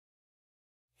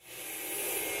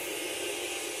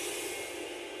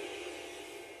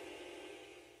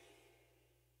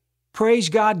Praise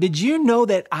God. Did you know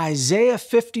that Isaiah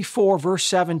 54 verse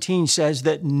 17 says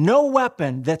that no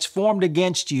weapon that's formed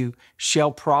against you shall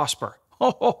prosper?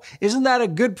 Oh, isn't that a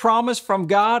good promise from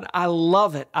God? I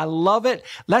love it. I love it.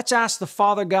 Let's ask the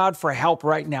Father God for help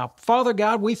right now. Father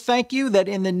God, we thank you that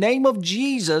in the name of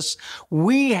Jesus,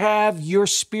 we have your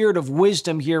spirit of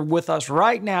wisdom here with us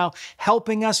right now,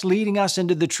 helping us, leading us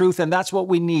into the truth. And that's what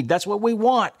we need. That's what we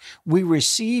want. We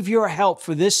receive your help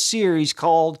for this series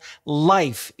called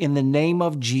LiFE in the name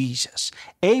of Jesus.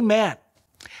 Amen.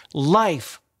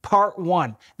 LiFE, Part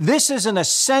 1. This is an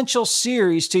essential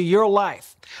series to your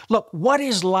life. Look, what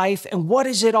is life and what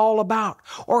is it all about?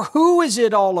 Or who is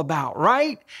it all about,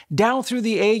 right? Down through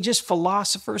the ages,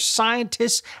 philosophers,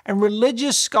 scientists, and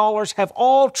religious scholars have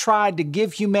all tried to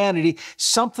give humanity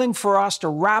something for us to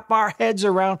wrap our heads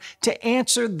around to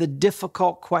answer the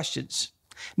difficult questions.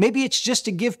 Maybe it's just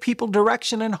to give people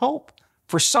direction and hope.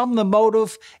 For some, the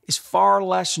motive is far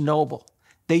less noble.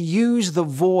 They use the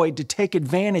void to take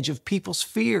advantage of people's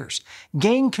fears,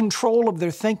 gain control of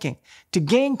their thinking, to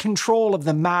gain control of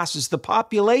the masses, the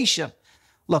population.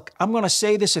 Look, I'm going to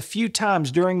say this a few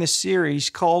times during this series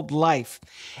called LiFE.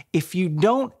 If you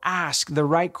don't ask the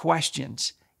right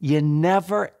questions, you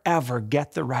never, ever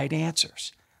get the right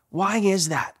answers. Why is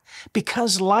that?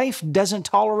 Because life doesn't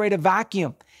tolerate a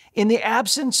vacuum. In the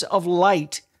absence of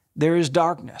light, there is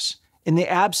darkness. In the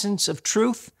absence of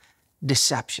truth,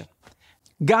 deception.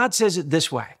 God says it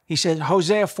this way. He said,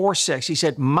 Hosea 4:6, he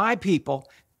said, my people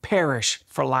perish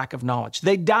for lack of knowledge.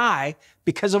 They die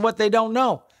because of what they don't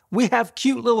know. We have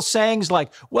cute little sayings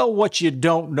like, well, what you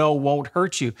don't know won't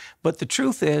hurt you. But the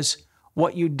truth is,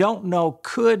 what you don't know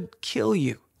could kill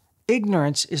you.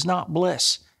 Ignorance is not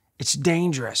bliss. It's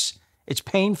dangerous. It's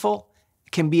painful.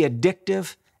 It can be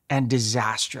addictive and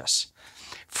disastrous.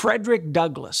 Frederick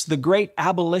Douglass, the great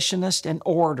abolitionist and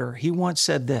orator, he once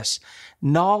said this,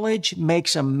 knowledge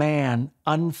makes a man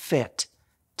unfit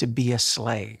to be a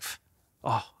slave.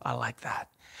 Oh, I like that.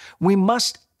 We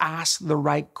must ask the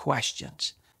right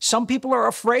questions. Some people are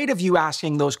afraid of you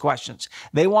asking those questions.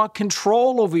 They want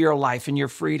control over your life and your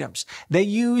freedoms. They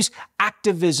use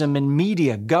activism in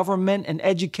media, government, and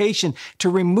education to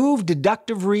remove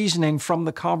deductive reasoning from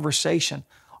the conversation,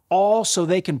 all so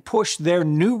they can push their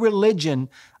new religion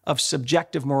of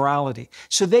subjective morality,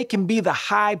 so they can be the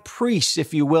high priest,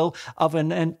 if you will, of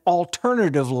an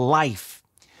alternative life.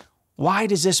 Why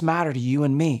does this matter to you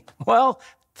and me? Well,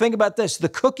 think about this. The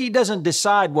cookie doesn't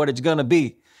decide what it's going to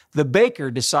be. The baker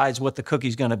decides what the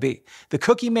cookie's going to be. The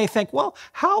cookie may think, well,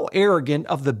 how arrogant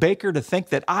of the baker to think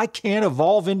that I can't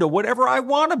evolve into whatever I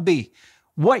want to be.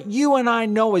 What you and I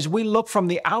know as we look from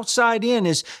the outside in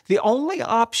is the only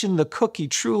option the cookie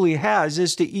truly has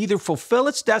is to either fulfill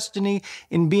its destiny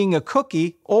in being a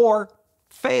cookie or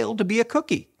fail to be a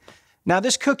cookie. Now,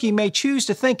 this cookie may choose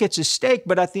to think it's a steak,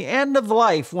 but at the end of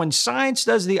life, when science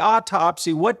does the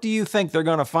autopsy, what do you think they're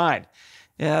going to find?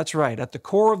 Yeah, that's right. At the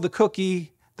core of the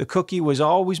cookie was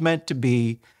always meant to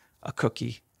be a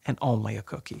cookie and only a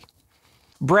cookie.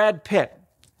 Brad Pitt,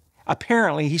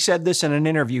 apparently, he said this in an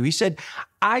interview. He said,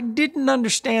 I didn't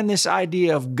understand this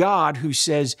idea of God who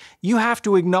says, you have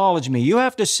to acknowledge me. You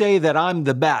have to say that I'm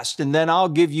the best, and then I'll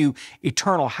give you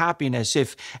eternal happiness.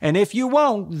 If you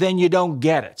won't, then you don't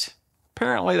get it.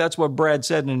 Apparently, that's what Brad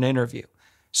said in an interview.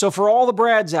 So for all the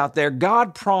Brads out there,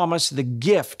 God promised the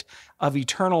gift of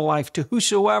eternal life to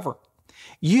whosoever.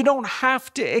 You don't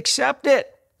have to accept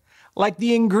it. Like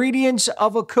the ingredients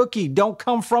of a cookie don't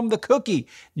come from the cookie.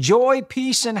 Joy,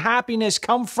 peace, and happiness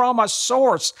come from a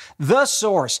source, the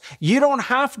source. You don't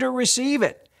have to receive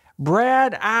it.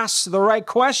 Brad asks the right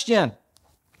question.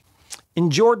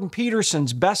 In Jordan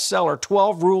Peterson's bestseller,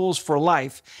 12 Rules for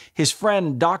Life, his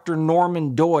friend Dr.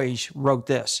 Norman Doidge wrote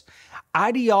this,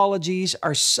 ideologies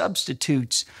are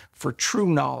substitutes for true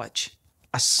knowledge.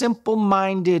 A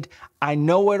simple-minded,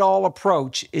 I-know-it-all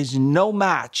approach is no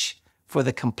match for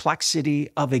the complexity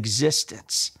of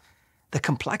existence, the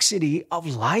complexity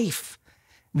of life.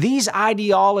 These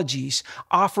ideologies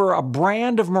offer a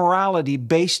brand of morality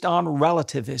based on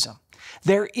relativism.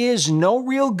 There is no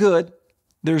real good.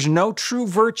 There's no true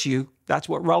virtue. That's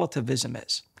what relativism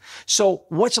is. So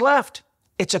what's left?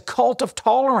 It's a cult of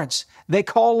tolerance they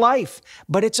call life,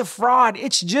 but it's a fraud.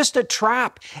 It's just a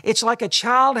trap. It's like a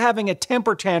child having a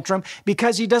temper tantrum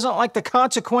because he doesn't like the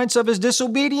consequence of his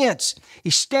disobedience. He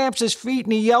stamps his feet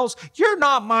and he yells, "You're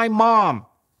not my mom."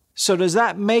 So does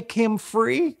that make him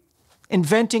free?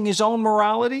 Inventing his own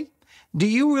morality? Do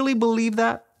you really believe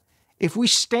that? If we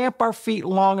stamp our feet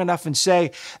long enough and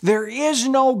say, there is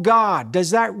no God,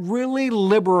 does that really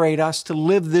liberate us to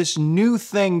live this new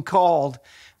thing called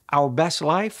our best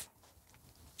life?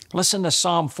 Listen to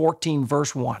Psalm 14,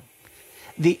 verse 1.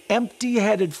 The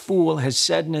empty-headed fool has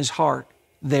said in his heart,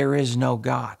 there is no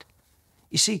God.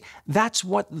 You see, that's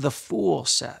what the fool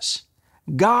says.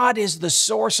 God is the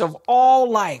source of all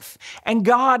life, and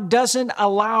God doesn't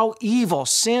allow evil,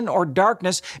 sin, or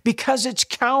darkness because it's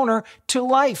counter to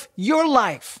life, your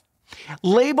life.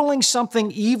 Labeling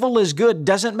something evil as good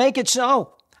doesn't make it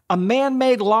so. A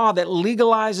man-made law that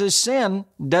legalizes sin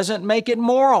doesn't make it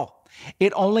moral.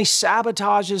 It only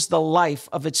sabotages the life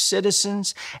of its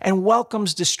citizens and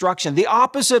welcomes destruction, the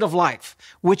opposite of life,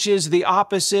 which is the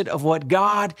opposite of what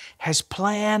God has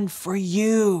planned for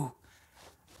you.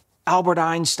 Albert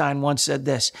Einstein once said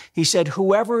this. He said,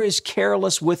 whoever is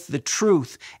careless with the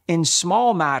truth in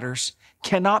small matters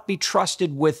cannot be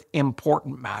trusted with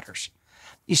important matters.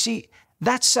 You see,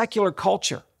 that's secular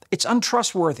culture. It's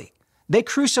untrustworthy. They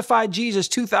crucified Jesus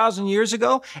 2,000 years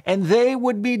ago, and they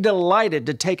would be delighted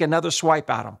to take another swipe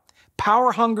at him.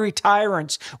 Power-hungry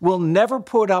tyrants will never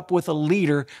put up with a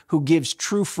leader who gives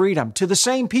true freedom to the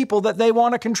same people that they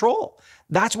want to control.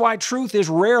 That's why truth is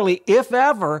rarely, if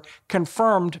ever,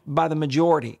 confirmed by the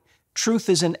majority. Truth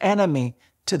is an enemy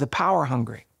to the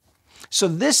power-hungry. So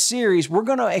this series, we're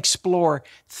going to explore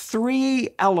 3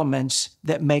 elements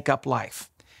that make up life.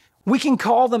 We can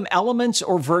call them elements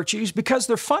or virtues because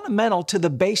they're fundamental to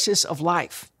the basis of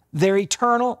life. They're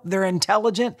eternal, they're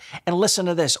intelligent, and listen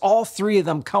to this, all 3 of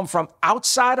them come from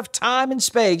outside of time and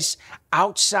space,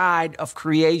 outside of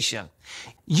creation.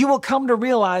 You will come to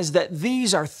realize that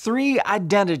these are 3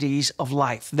 identities of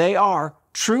life. They are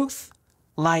truth,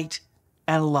 light,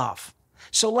 and love.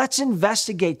 So let's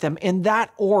investigate them in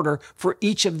that order for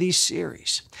each of these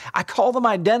series. I call them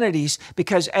identities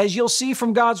because, as you'll see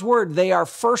from God's Word, they are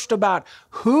first about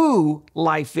who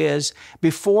life is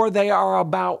before they are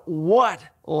about what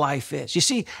life is. You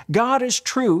see, God is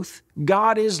truth,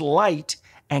 God is light,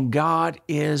 and God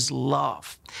is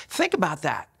love. Think about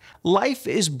that. Life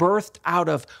is birthed out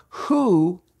of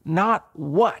who, not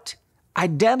what.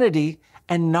 Identity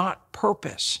and not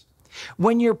purpose.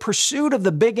 When your pursuit of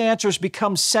the big answers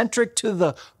becomes centric to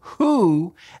the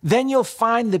who, then you'll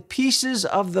find the pieces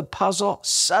of the puzzle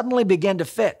suddenly begin to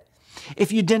fit.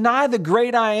 If you deny the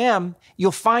great I am,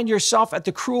 you'll find yourself at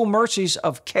the cruel mercies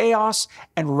of chaos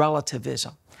and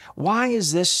relativism. Why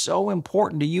is this so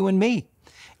important to you and me?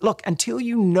 Look, until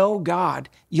you know God,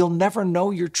 you'll never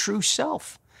know your true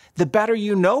self. The better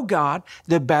you know God,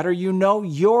 the better you know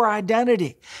your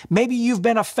identity. Maybe you've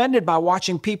been offended by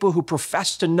watching people who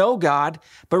profess to know God,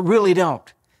 but really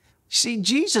don't. See,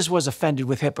 Jesus was offended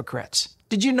with hypocrites.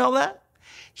 Did you know that?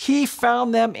 He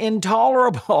found them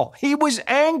intolerable. He was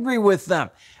angry with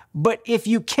them. But if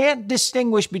you can't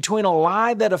distinguish between a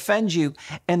lie that offends you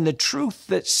and the truth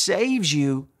that saves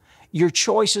you, your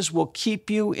choices will keep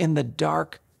you in the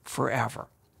dark forever.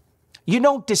 You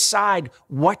don't decide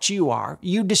what you are,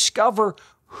 you discover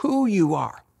who you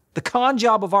are. The con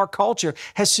job of our culture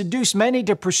has seduced many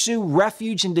to pursue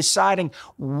refuge in deciding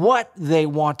what they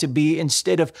want to be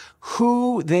instead of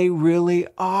who they really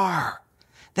are.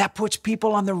 That puts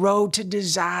people on the road to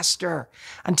disaster.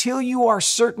 Until you are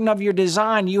certain of your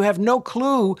design, you have no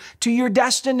clue to your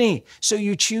destiny, so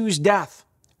you choose death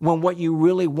when what you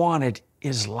really wanted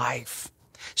is life.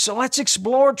 So let's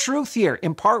explore truth here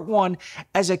in part 1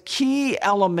 as a key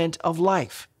element of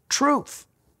life, truth.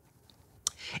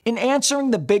 In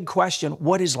answering the big question,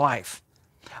 what is life?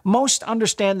 Most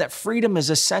understand that freedom is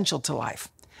essential to life.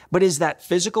 But is that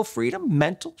physical freedom,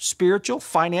 mental, spiritual,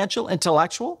 financial,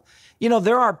 intellectual? You know,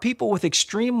 there are people with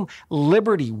extreme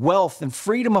liberty, wealth, and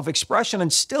freedom of expression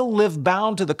and still live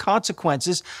bound to the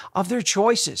consequences of their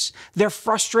choices, their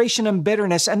frustration and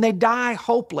bitterness, and they die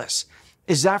hopeless.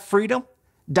 Is that freedom?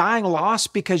 Dying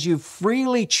lost because you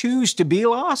freely choose to be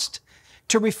lost?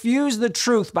 To refuse the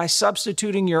truth by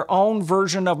substituting your own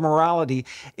version of morality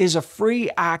is a free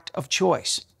act of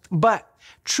choice. But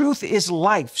truth is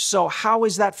life, so how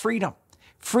is that freedom?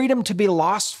 Freedom to be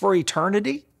lost for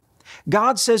eternity?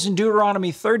 God says in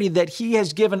Deuteronomy 30 that He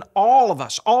has given all of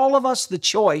us the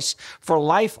choice for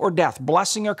life or death,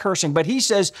 blessing or cursing. But He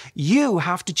says you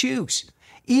have to choose.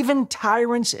 Even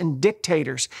tyrants and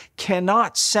dictators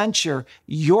cannot censure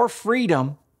your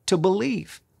freedom to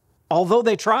believe, although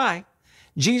they try.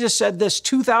 Jesus said this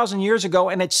 2,000 years ago,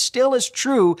 and it's still as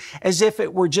true as if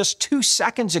it were just 2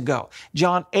 seconds ago.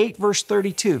 John 8, verse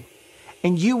 32.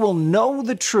 And you will know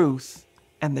the truth,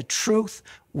 and the truth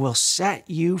will set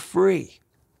you free.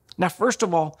 Now, first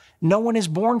of all, no one is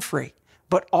born free,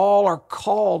 but all are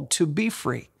called to be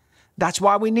free. That's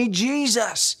why we need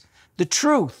Jesus. The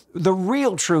truth, the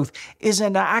real truth, is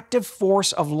an active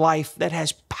force of life that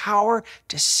has power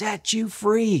to set you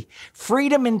free.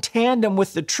 Freedom in tandem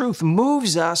with the truth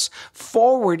moves us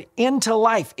forward into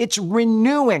life. It's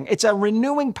renewing. It's a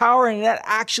renewing power, and that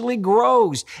actually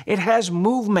grows. It has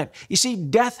movement. You see,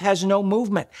 death has no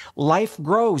movement. Life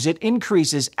grows. It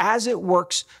increases as it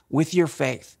works with your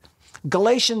faith.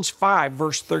 Galatians 5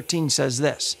 verse 13 says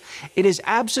this, "It is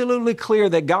absolutely clear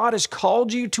that God has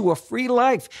called you to a free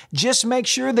life. Just make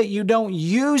sure that you don't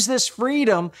use this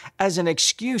freedom as an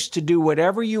excuse to do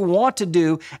whatever you want to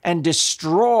do and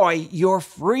destroy your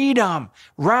freedom.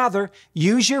 Rather,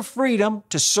 use your freedom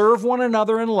to serve one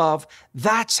another in love.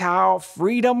 That's how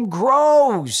freedom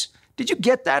grows." Did you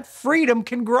get that? Freedom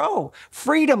can grow.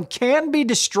 Freedom can be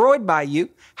destroyed by you.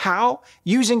 How?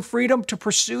 Using freedom to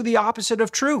pursue the opposite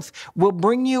of truth will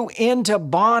bring you into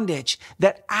bondage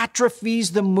that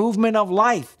atrophies the movement of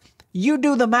life. You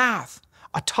do the math.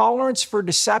 A tolerance for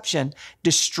deception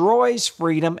destroys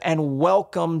freedom and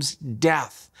welcomes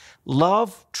death.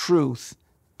 Love, truth,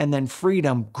 and then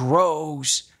freedom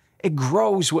grows. It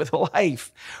grows with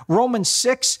life. Romans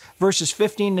 6, verses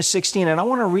 15 to 16, and I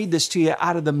want to read this to you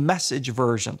out of the Message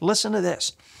version. Listen to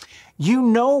this. "You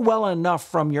know well enough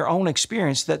from your own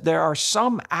experience that there are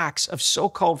some acts of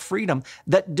so-called freedom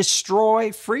that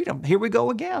destroy freedom." Here we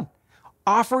go again.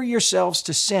 "Offer yourselves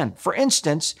to sin. For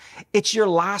instance, it's your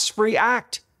last free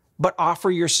act. But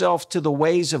offer yourself to the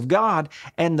ways of God,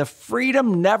 and the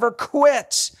freedom never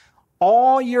quits.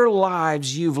 All your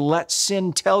lives you've let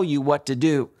sin tell you what to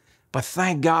do. But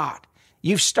thank God,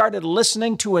 you've started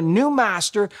listening to a new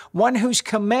master, one whose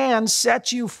command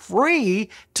sets you free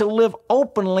to live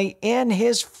openly in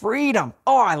his freedom."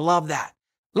 Oh, I love that.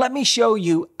 Let me show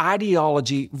you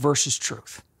ideology versus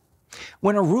truth.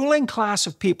 When a ruling class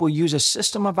of people use a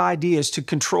system of ideas to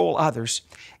control others,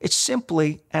 it's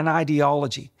simply an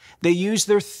ideology. They use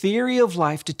their theory of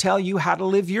life to tell you how to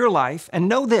live your life. And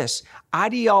know this,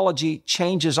 ideology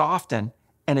changes often,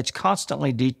 and it's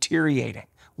constantly deteriorating.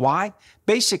 Why?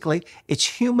 Basically,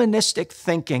 it's humanistic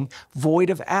thinking void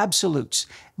of absolutes,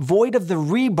 void of the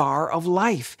rebar of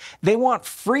life. They want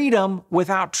freedom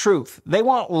without truth. They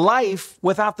want life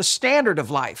without the standard of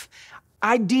life.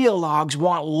 Ideologues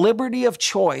want liberty of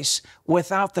choice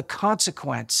without the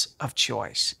consequence of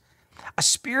choice. A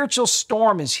spiritual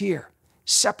storm is here,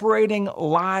 separating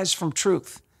lies from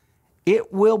truth.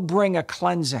 It will bring a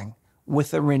cleansing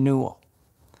with a renewal.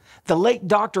 The late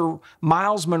Dr.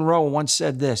 Miles Monroe once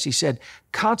said this. He said,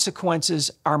 "Consequences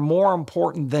are more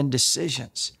important than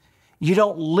decisions. You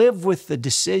don't live with the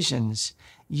decisions,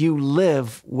 you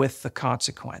live with the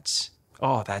consequence."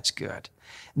 Oh, that's good.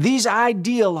 These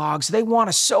ideologues, they want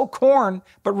to sow corn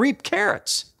but reap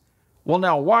carrots. Well,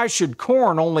 now, why should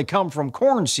corn only come from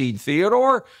corn seed,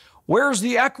 Theodore? Where's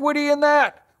the equity in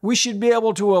that? We should be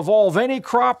able to evolve any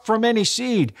crop from any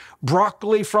seed.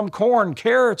 Broccoli from corn,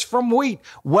 carrots from wheat,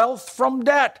 wealth from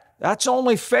debt. That's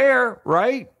only fair,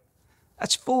 right?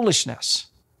 That's foolishness.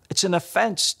 It's an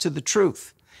offense to the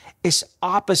truth. It's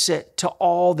opposite to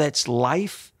all that's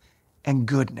life and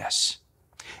goodness.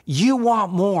 You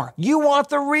want more. You want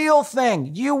the real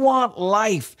thing. You want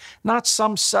life, not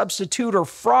some substitute or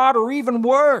fraud or even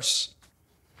worse.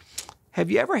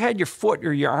 Have you ever had your foot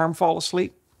or your arm fall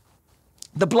asleep?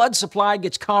 The blood supply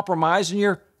gets compromised and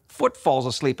your foot falls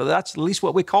asleep. That's at least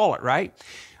what we call it, right?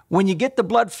 When you get the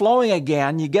blood flowing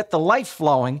again, you get the life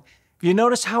flowing, you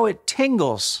notice how it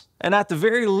tingles. And at the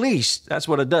very least, that's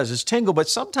what it does, is tingle, but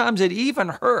sometimes it even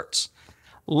hurts.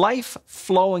 Life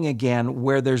flowing again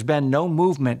where there's been no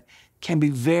movement can be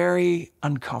very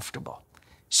uncomfortable.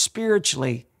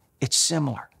 Spiritually, it's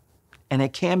similar, and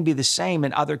it can be the same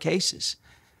in other cases.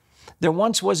 There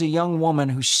once was a young woman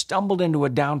who stumbled into a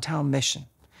downtown mission.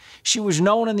 She was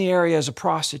known in the area as a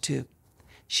prostitute.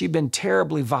 She'd been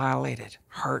terribly violated,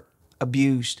 hurt,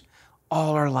 abused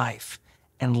all her life,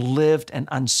 and lived an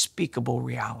unspeakable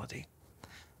reality.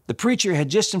 The preacher had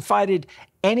just invited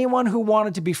anyone who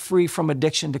wanted to be free from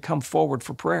addiction to come forward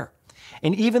for prayer.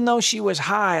 And even though she was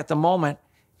high at the moment,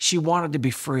 she wanted to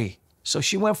be free. So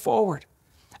she went forward.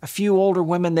 A few older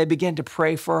women, they began to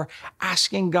pray for her,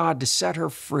 asking God to set her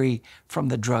free from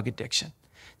the drug addiction.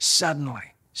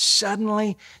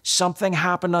 Suddenly, something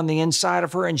happened on the inside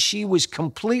of her, and she was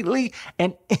completely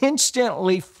and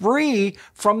instantly free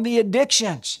from the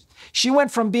addictions. She went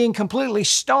from being completely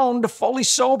stoned to fully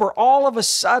sober. All of a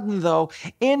sudden, though,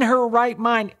 in her right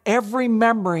mind, every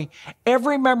memory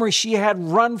she had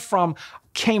run from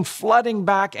came flooding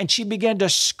back, and she began to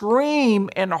scream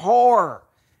in horror.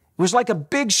 It was like a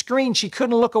big screen she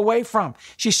couldn't look away from.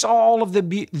 She saw all of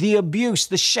the abuse,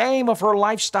 the shame of her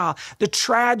lifestyle, the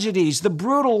tragedies, the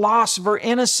brutal loss of her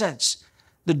innocence.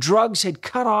 The drugs had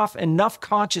cut off enough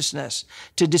consciousness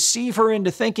to deceive her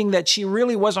into thinking that she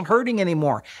really wasn't hurting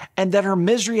anymore and that her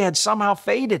misery had somehow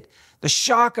faded. The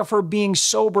shock of her being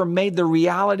sober made the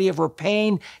reality of her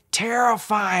pain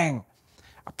terrifying.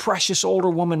 A precious older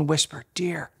woman whispered,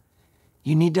 "Dear,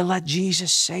 you need to let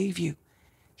Jesus save you.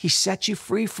 He set you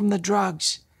free from the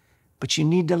drugs, but you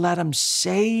need to let him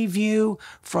save you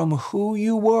from who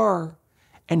you were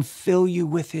and fill you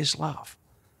with his love."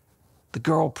 The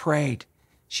girl prayed.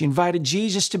 She invited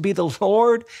Jesus to be the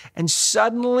Lord, and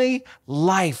suddenly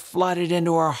life flooded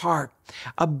into her heart.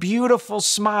 A beautiful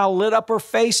smile lit up her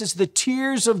face as the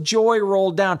tears of joy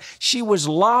rolled down. She was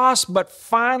lost, but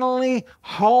finally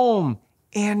home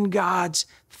in God's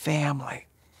family.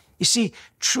 You see,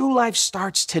 true life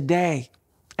starts today,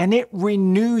 and it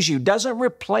renews you, doesn't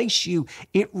replace you.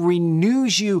 It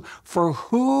renews you for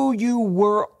who you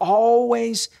were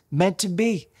always meant to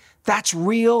be. That's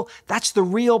real. That's the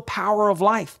real power of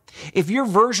life. If your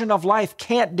version of life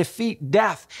can't defeat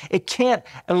death, it can't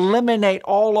eliminate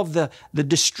all of the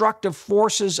destructive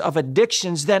forces of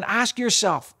addictions, then ask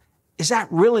yourself, is that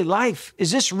really life?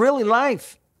 Is this really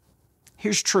life?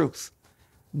 Here's truth.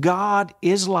 God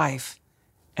is life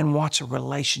and wants a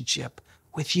relationship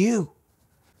with you.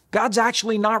 God's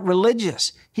actually not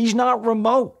religious. He's not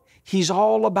remote. He's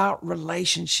all about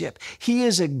relationship. He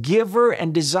is a giver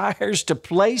and desires to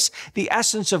place the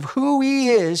essence of who he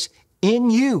is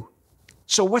in you.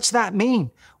 So what's that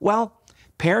mean? Well,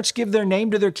 parents give their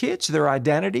name to their kids, their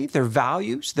identity, their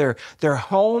values, their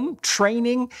home,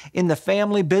 training in the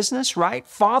family business, right?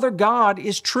 Father God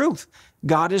is truth.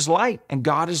 God is light and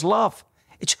God is love.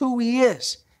 It's who he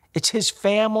is. It's his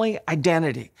family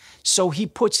identity. So he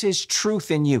puts his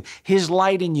truth in you, his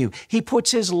light in you. He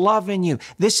puts his love in you.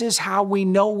 This is how we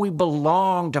know we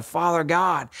belong to Father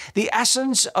God. The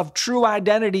essence of true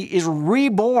identity is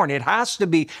reborn. It has to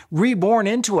be reborn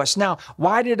into us. Now,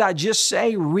 why did I just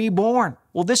say reborn?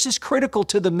 Well, this is critical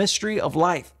to the mystery of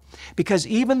life, because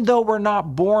even though we're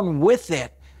not born with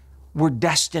it, we're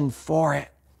destined for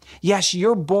it. Yes,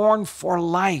 you're born for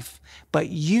life, but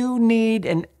you need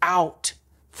an out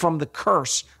from the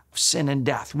curse of sin and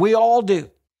death. We all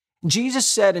do. Jesus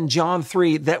said in John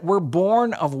 3 that we're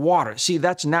born of water. See,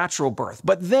 that's natural birth.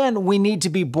 But then we need to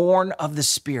be born of the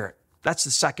Spirit. That's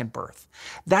the second birth.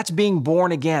 That's being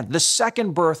born again. The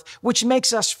second birth, which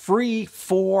makes us free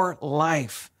for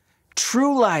life.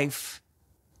 True life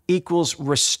equals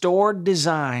restored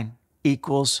design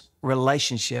equals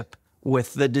relationship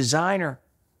with the designer.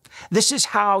 This is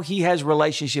how he has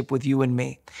relationship with you and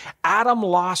me. Adam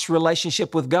lost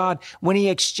relationship with God when he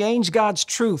exchanged God's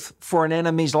truth for an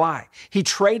enemy's lie. He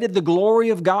traded the glory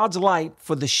of God's light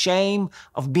for the shame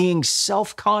of being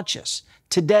self-conscious.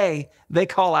 Today, they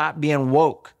call that being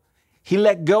woke. He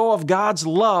let go of God's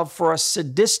love for a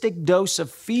sadistic dose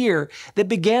of fear that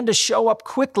began to show up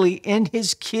quickly in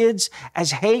his kids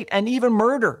as hate and even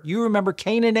murder. You remember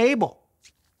Cain and Abel.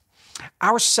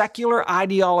 Our secular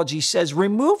ideology says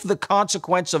remove the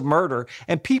consequence of murder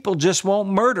and people just won't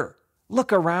murder.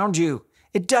 Look around you.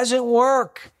 It doesn't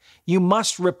work. You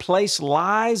must replace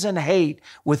lies and hate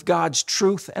with God's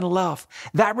truth and love.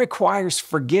 That requires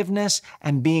forgiveness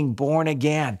and being born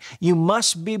again. You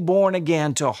must be born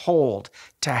again to hold,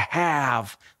 to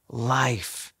have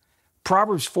life.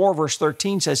 Proverbs 4 verse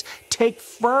 13 says, take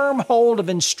firm hold of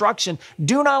instruction.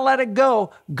 Do not let it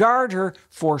go. Guard her,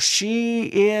 for she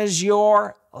is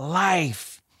your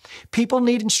life. People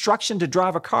need instruction to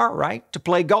drive a car, right? To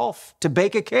play golf, to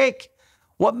bake a cake.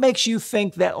 What makes you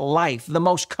think that life, the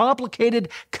most complicated,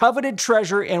 coveted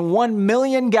treasure in 1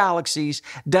 million galaxies,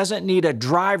 doesn't need a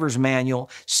driver's manual,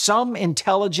 some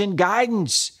intelligent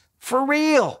guidance? For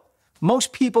real.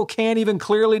 Most people can't even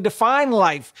clearly define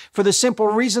life for the simple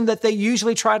reason that they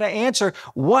usually try to answer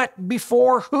what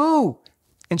before who.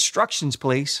 Instructions,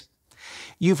 please.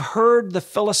 You've heard the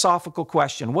philosophical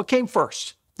question, what came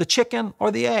first, the chicken or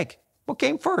the egg? What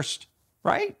came first,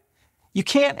 right? You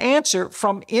can't answer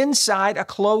from inside a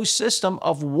closed system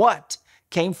of what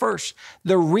came first.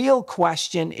 The real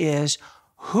question is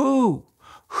who?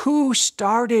 Who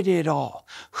started it all?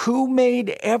 Who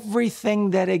made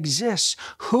everything that exists?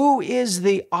 Who is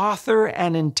the author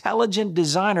and intelligent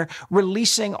designer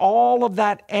releasing all of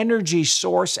that energy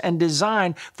source and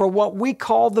design for what we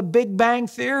call the Big Bang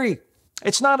Theory?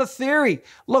 It's not a theory.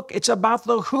 Look, it's about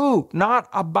the who, not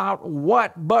about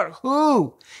what, but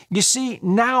who. You see,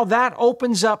 now that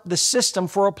opens up the system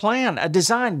for a plan, a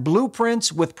design,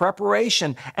 blueprints with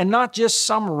preparation, and not just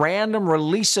some random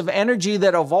release of energy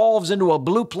that evolves into a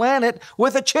blue planet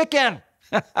with a chicken.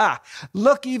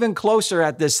 Look even closer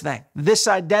at this thing, this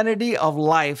identity of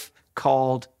life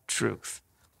called truth.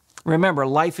 Remember,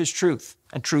 life is truth,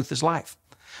 and truth is life.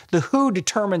 The who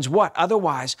determines what.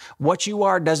 Otherwise, what you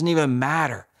are doesn't even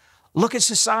matter. Look at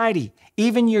society.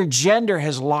 Even your gender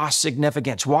has lost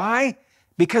significance. Why?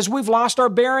 Because we've lost our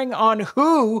bearing on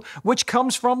who, which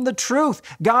comes from the truth.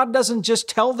 God doesn't just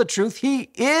tell the truth. He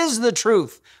is the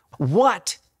truth.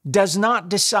 What does not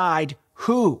decide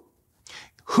who.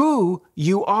 Who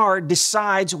you are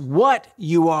decides what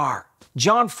you are.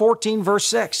 John 14, verse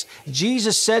 6,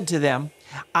 Jesus said to them,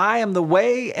 I am the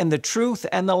way and the truth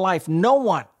and the life. No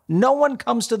one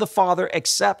comes to the Father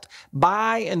except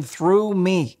by and through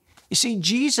me. You see,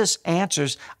 Jesus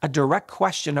answers a direct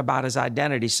question about his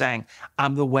identity, saying,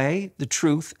 I'm the way, the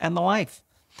truth, and the life.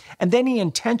 And then he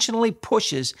intentionally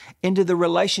pushes into the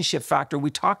relationship factor we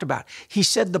talked about. He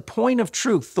said the point of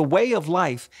truth, the way of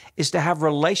life, is to have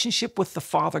relationship with the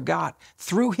Father God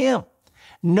through him.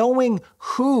 Knowing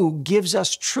who gives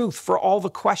us truth for all the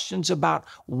questions about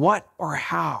what or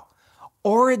how.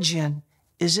 Origin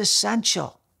is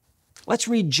essential. Let's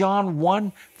read John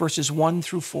 1, verses 1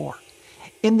 through 4.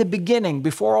 In the beginning,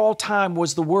 before all time,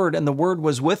 was the Word, and the Word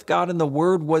was with God, and the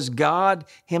Word was God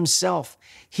himself.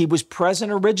 He was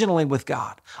present originally with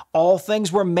God. All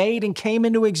things were made and came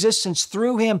into existence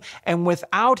through him, and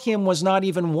without him was not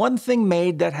even one thing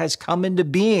made that has come into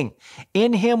being.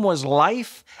 In him was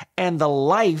life, and the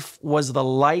life was the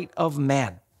light of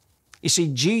men. You see,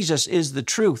 Jesus is the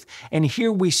truth, and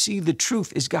here we see the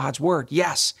truth is God's Word.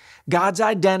 Yes, God's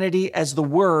identity as the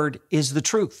Word is the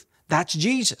truth. That's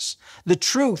Jesus. The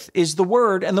truth is the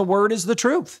Word, and the Word is the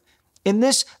truth. In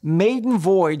this maiden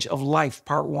voyage of life,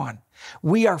 part 1,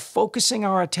 we are focusing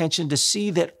our attention to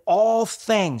see that all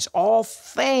things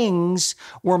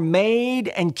were made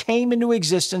and came into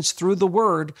existence through the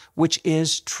Word, which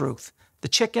is truth. The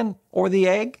chicken or the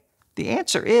egg? The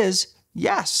answer is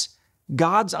yes.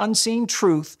 God's unseen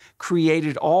truth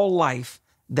created all life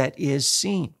that is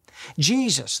seen.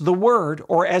 Jesus, the Word,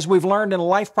 or as we've learned in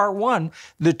Life Part 1,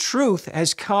 the truth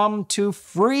has come to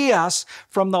free us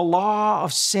from the law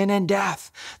of sin and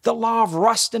death, the law of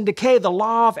rust and decay, the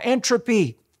law of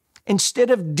entropy. Instead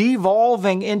of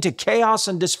devolving into chaos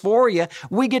and dysphoria,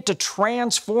 we get to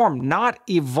transform, not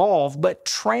evolve, but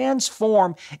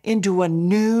transform into a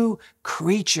new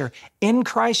creature in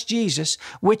Christ Jesus,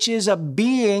 which is a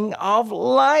being of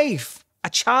life, a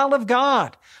child of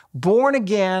God, born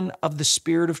again of the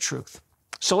Spirit of truth.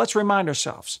 So let's remind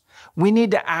ourselves, we need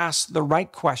to ask the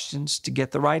right questions to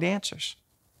get the right answers.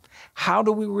 How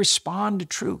do we respond to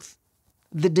truth?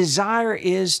 The desire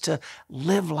is to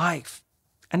live life,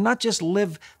 and not just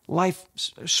live life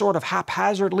sort of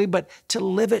haphazardly, but to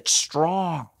live it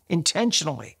strong,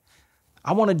 intentionally.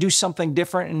 I want to do something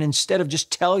different, and instead of just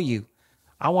tell you,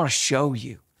 I want to show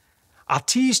you. I'll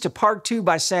tease to part 2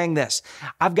 by saying this.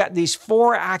 I've got these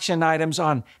 4 action items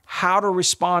on how to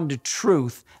respond to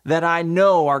truth that I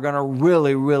know are going to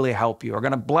really, really help you, are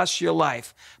going to bless your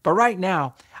life. But right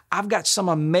now, I've got some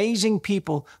amazing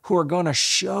people who are going to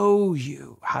show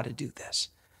you how to do this.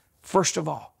 First of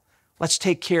all, let's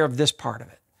take care of this part of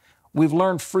it. We've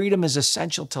learned freedom is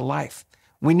essential to life.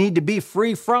 We need to be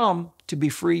free from to be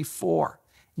free for.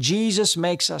 Jesus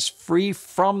makes us free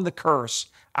from the curse,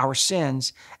 our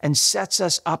sins, and sets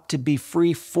us up to be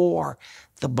free for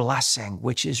the blessing,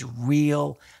 which is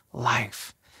real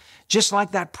life. Just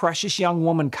like that precious young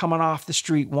woman coming off the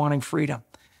street wanting freedom.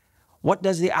 What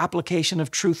does the application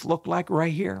of truth look like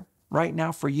right here, right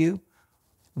now for you?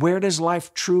 Where does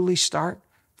life truly start?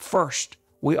 First,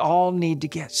 we all need to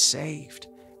get saved.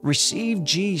 Receive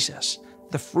Jesus,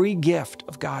 the free gift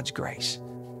of God's grace.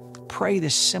 Pray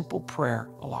this simple prayer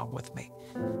along with me.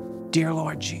 Dear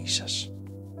Lord Jesus,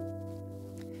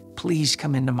 please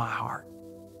come into my heart.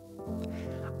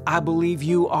 I believe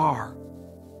you are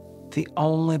the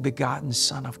only begotten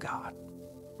Son of God.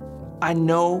 I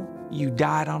know you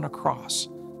died on a cross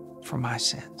for my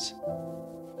sins.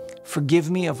 Forgive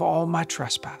me of all my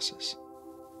trespasses.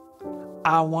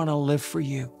 I want to live for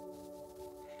you.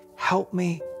 Help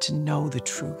me to know the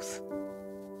truth.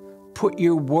 Put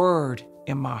your word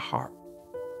in my heart.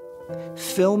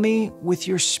 Fill me with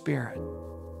your Spirit.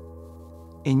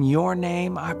 In your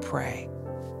name I pray.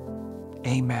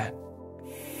 Amen.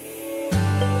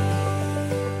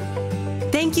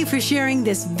 Thank you for sharing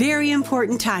this very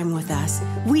important time with us.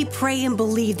 We pray and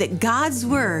believe that God's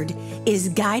Word is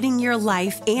guiding your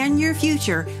life and your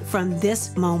future from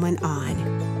this moment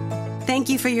on. Thank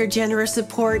you for your generous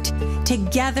support.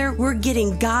 Together, we're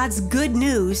getting God's good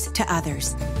news to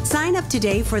others. Sign up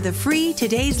today for the free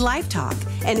Today's Life Talk,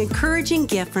 an encouraging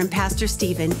gift from Pastor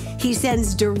Stephen he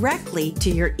sends directly to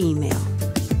your email.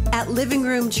 At Living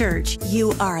Room Church,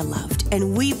 you are loved,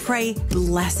 and we pray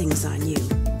blessings on you.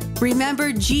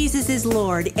 Remember, Jesus is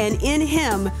Lord, and in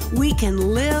Him, we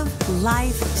can live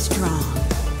life strong.